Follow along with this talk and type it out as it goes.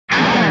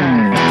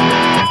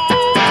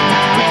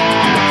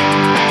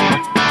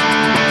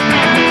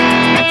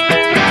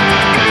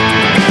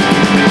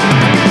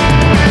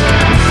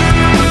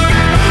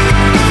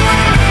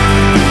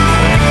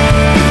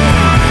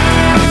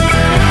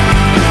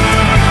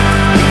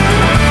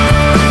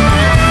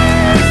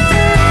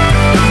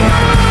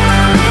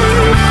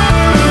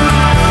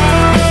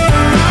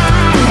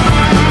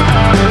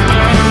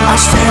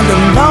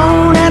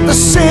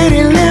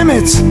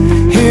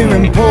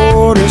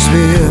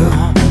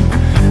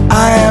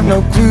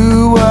no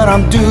clue what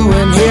I'm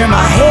doing here.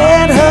 My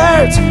head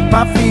hurts,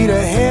 my feet are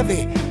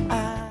heavy.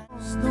 I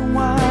lost the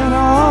wine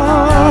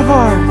our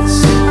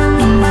hearts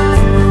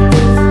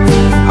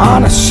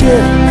on a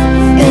ship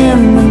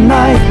in the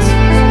night.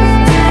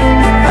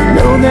 I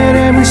know that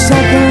every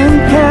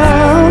second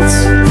counts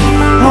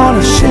on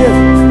a ship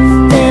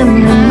in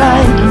the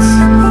night.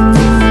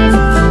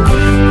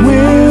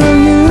 Will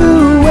you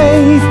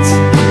wait?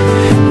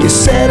 You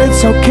said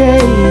it's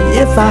okay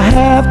if I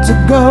have to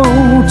go.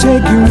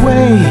 Take you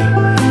away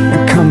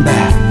and come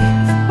back.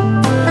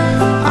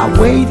 I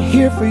wait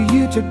here for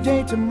you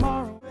today,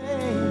 tomorrow.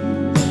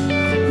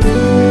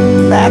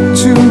 Back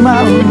to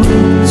my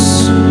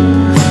roots,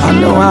 I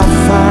know I'll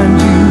find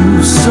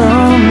you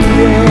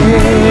someday.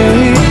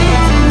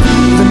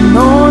 The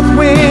north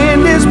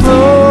wind is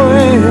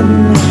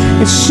blowing,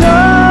 it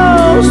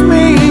shows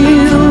me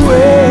the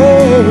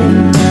way.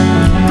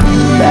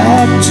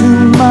 Back to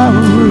my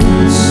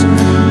roots,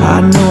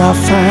 I know I'll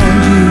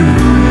find you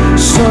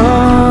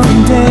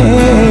someday.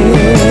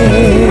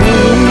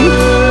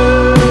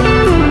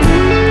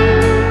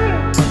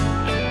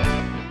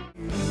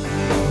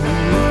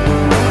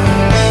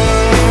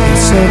 In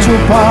Central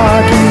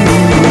Park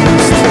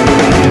East,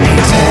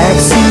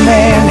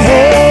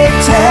 hey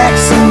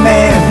taxi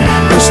man,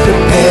 push the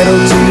pedal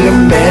to the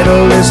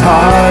metal as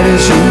hard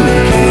as you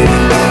can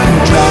and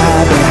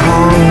drive me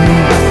home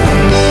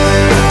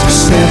to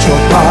Central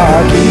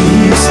Park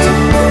East.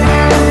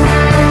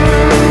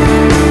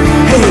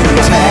 Hey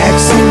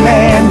taxi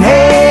man,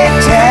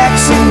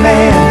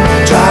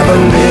 drive a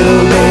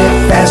little bit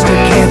faster,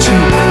 can't you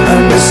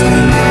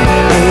understand?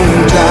 Hey,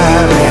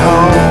 drive me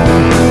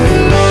home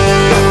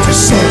to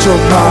Central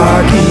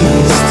Park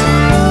East.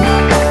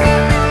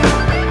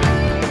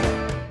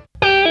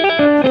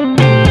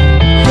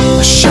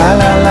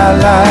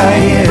 Sha-la-la-la,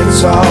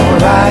 it's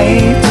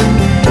alright.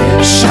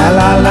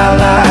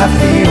 Sha-la-la-la, I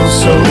feel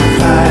so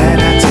fine.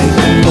 I take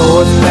the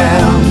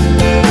northbound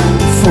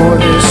for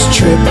this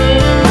trip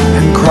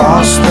and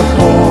cross the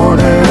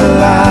borderline.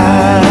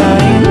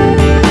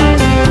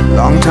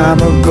 Long time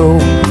ago,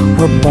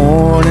 we're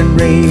born and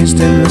raised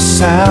in the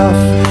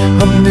south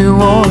of New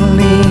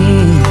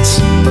Orleans.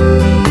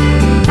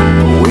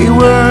 We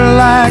were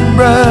like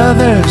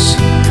brothers,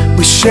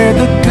 we shared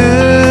the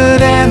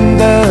good and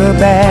the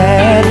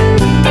bad.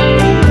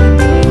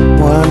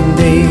 One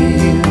day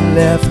you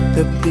left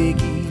the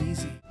Big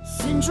Easy.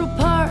 Central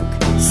Park,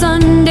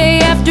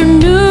 Sunday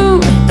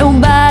afternoon,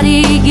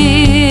 nobody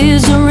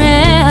is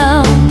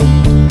around.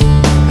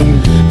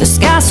 The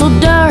sky's so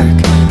dark,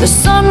 the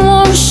sun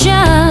won't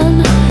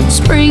shine.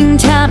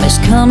 Springtime is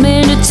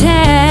coming to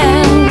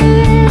town.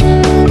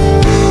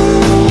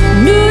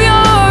 New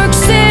York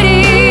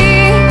City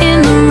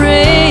in the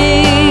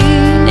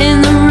rain,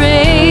 in the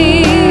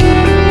rain.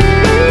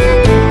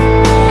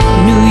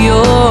 New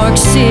York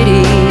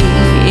City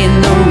in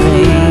the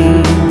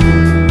rain.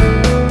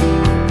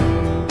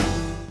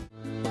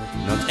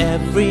 Not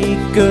every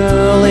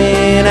girl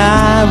in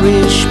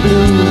Irish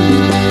blue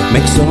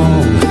makes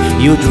all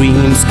your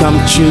dreams come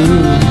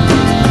true.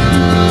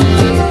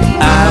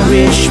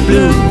 Irish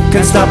blue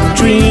can't stop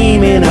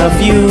dreaming of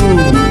you,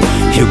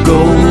 your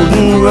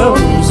golden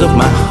rose of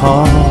my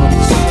heart.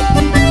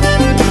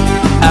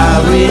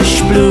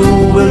 Irish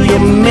blue, will you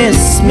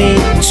miss me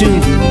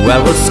too? I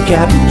was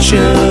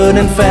captured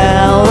and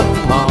fell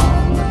apart.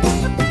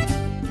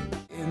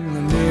 In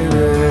the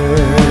mirror,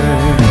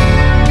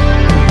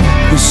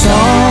 the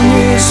song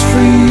is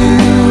for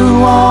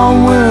you, all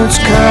words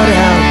cut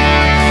out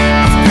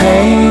of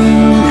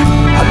pain.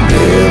 I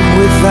live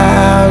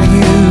without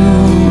you,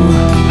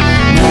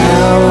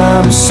 now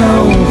I'm so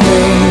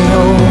vain.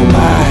 Oh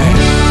my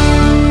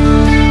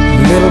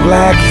little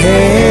black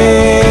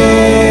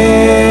haired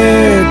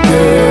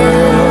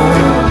girl,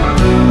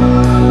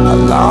 I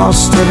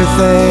lost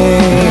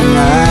everything I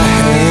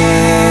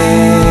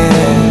had.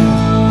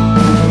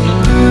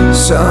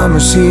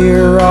 Summer's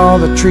here, all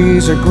the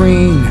trees are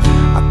green.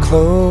 I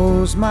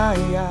close my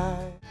eyes.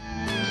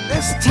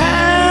 This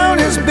town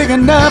is big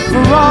enough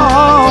for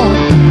all.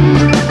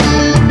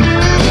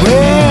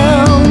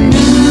 Well,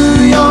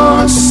 New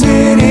York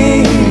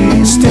City,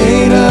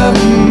 state of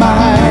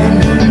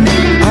mind,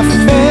 I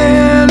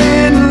fell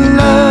in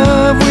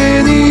love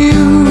with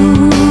you.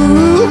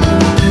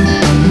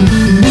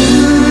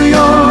 New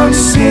York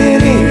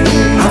City,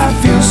 I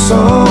feel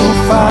so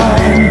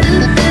fine.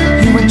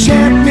 You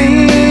enchant me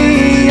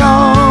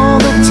all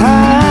the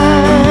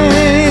time.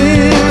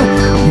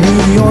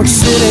 New York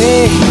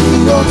City,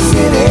 New York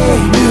City,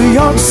 New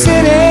York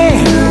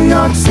City, New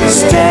York City,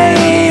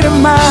 state of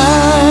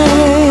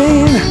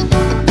mind.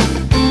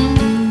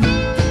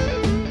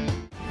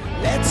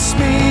 Lets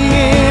me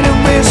in and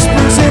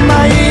whispers in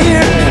my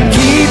ear,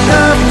 keep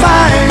the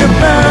fire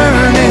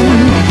burning,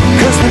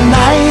 'cause the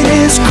night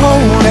is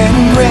cold and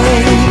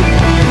gray.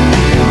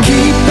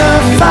 Keep the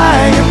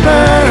fire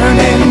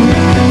burning,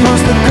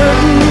 close the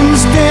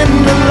curtains, dim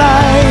the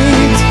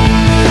light.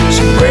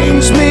 She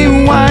brings me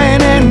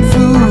wine and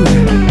food,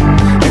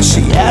 and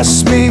she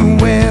asks me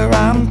where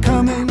I'm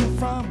coming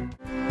from,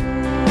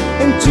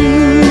 and to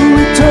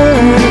return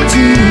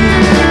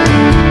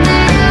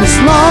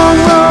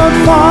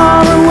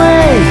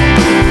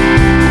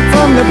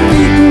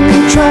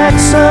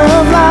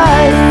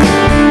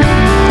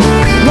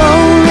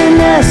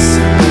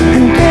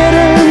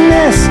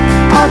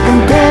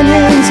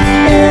companions